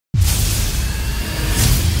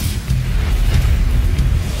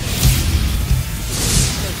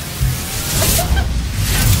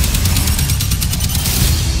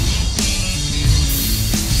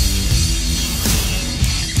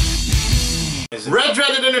is it? Red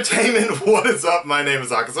Dreaded Entertainment, what is up? My name is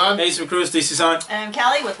Akasan. Hey, Super Cruz, DC-san. And I'm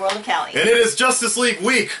Callie with World of Callie. And it is Justice League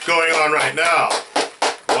week going on right now.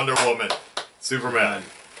 Wonder Woman, Superman,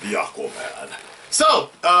 the Aquaman. So,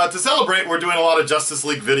 to celebrate, we're doing a lot of Justice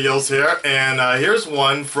League videos here. And here's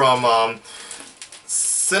one from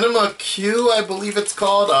NAKANO-KU, I believe it's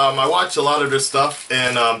called. I watch a lot of their stuff.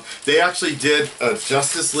 And they actually did a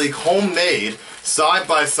Justice League homemade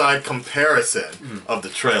side-by-side comparison of the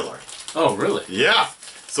trailer. Oh, really? Yeah.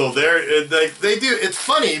 So they do, it's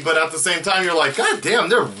funny, but at the same time you're like, God damn,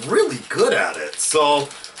 they're really good at it. So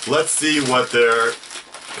let's see what they're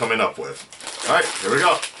coming up with. Alright, here we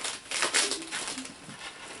go.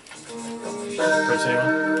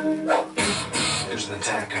 There's an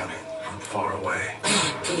attack coming from far away.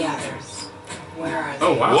 The others. Where are they?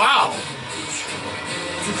 Oh, wow. Wow!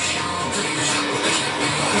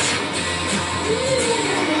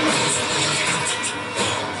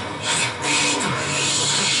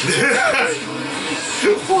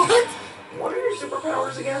 What? What are your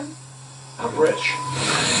superpowers again? I'm rich.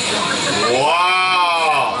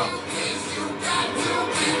 Wow!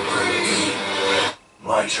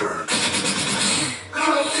 My turn.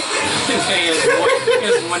 He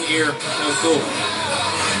has one ear. That was cool.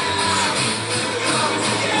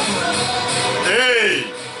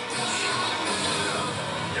 Hey!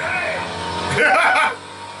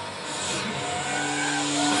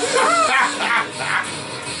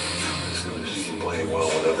 As soon as you can play well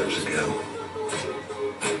with others again.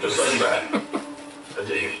 Just like that. I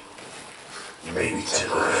dig it. Maybe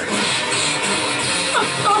temporary.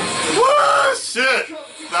 Whoa, shit!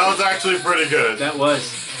 That was actually pretty good. That was.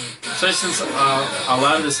 Especially since a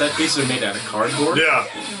lot of the set pieces are made out of cardboard. Yeah.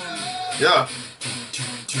 Yeah.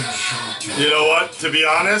 You know what? To be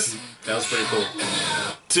honest, That was pretty cool.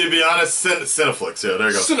 Cineflix. Yeah, there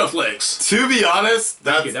you go. Cineflix. To be honest,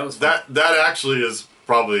 Thank you, that was fun. that actually is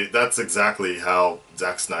probably, that's exactly how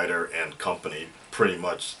Zack Snyder and company pretty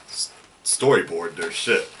much storyboard their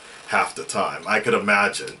shit half the time. I could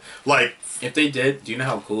imagine. Like, If they did, do you know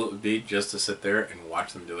how cool it would be just to sit there and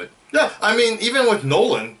watch them do it? yeah, I mean, even with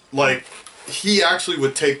Nolan, like, he actually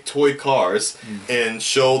would take toy cars and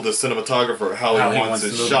show the cinematographer how he wants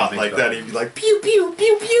it shot like that. He'd be like, pew, pew,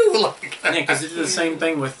 pew, pew. Like, Yeah, because they did the same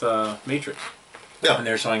thing with Matrix. Yeah. And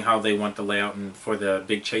they're showing how they want the layout and for the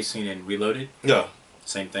big chase scene in Reloaded. Yeah.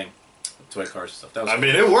 Same thing. Toy cars and stuff. That was I cool.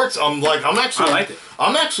 mean, it works. I liked it.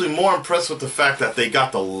 I'm actually more impressed with the fact that they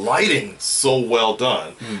got the lighting so well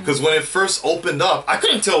done. Because when it first opened up, I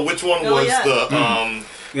couldn't tell which one was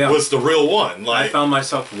was the real one. I Like, found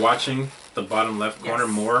myself watching the bottom left corner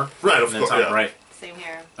more Right, of than the course, top yeah. right. Same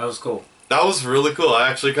here. That was cool. that was really cool. I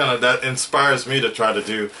actually that inspires me to try to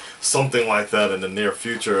do something like that in the near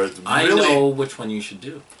future. It's I really, know which one you should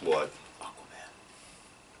do. What? Aquaman.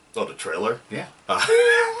 Oh, the trailer? Yeah.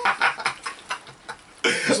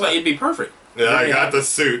 It's like it'd be perfect. Yeah, I got the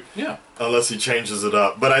suit. Yeah. Unless he changes it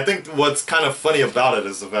up. But I think what's kind of funny about it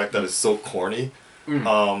is the fact that it's so corny.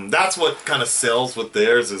 That's what kind of sells with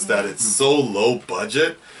theirs, is that it's so low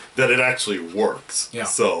budget that it actually works. Yeah.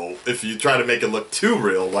 So if you try to make it look too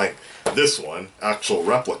real, like this one, actual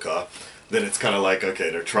replica, then it's kind of like, okay,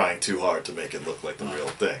 they're trying too hard to make it look like the real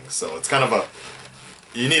thing. So it's kind of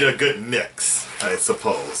you need a good mix, I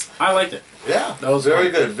suppose. I liked it. Yeah, That was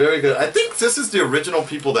very fun. good, very good. I think this is the original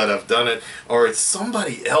people that have done it, or it's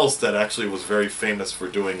somebody else that actually was very famous for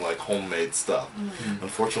doing like homemade stuff.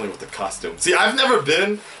 Unfortunately, with the costume. See, I've never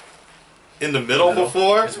been in the middle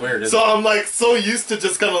before, It's weird, isn't so I'm like so used to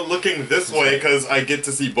just kind of looking this way because I get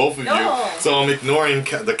to see both of you. So I'm ignoring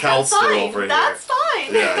the cow still over here. That's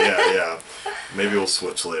fine. Yeah. Maybe we'll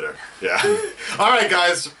switch later. Yeah. All right,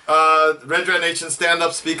 guys. Red Dread Nation, stand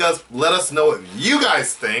up, speak up. Let us know what you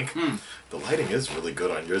guys think. The lighting is really good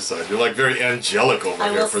on your side. You're like very angelic over I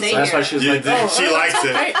here will for stay some. That's why she was like, You- she likes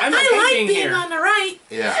it. Hey, I'm I like being being here. on the right.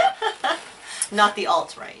 Yeah. Not the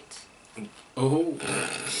alt-right. Oh.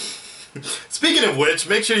 Speaking of which,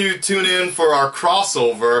 make sure you tune in for our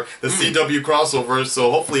crossover, the CW crossover. So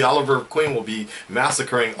hopefully Oliver Queen will be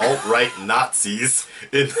massacring alt-right Nazis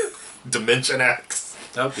in Dimension X.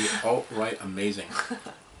 That would be alt-right amazing.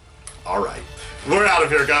 All right. We're out of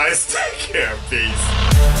here, guys. Take care. Peace.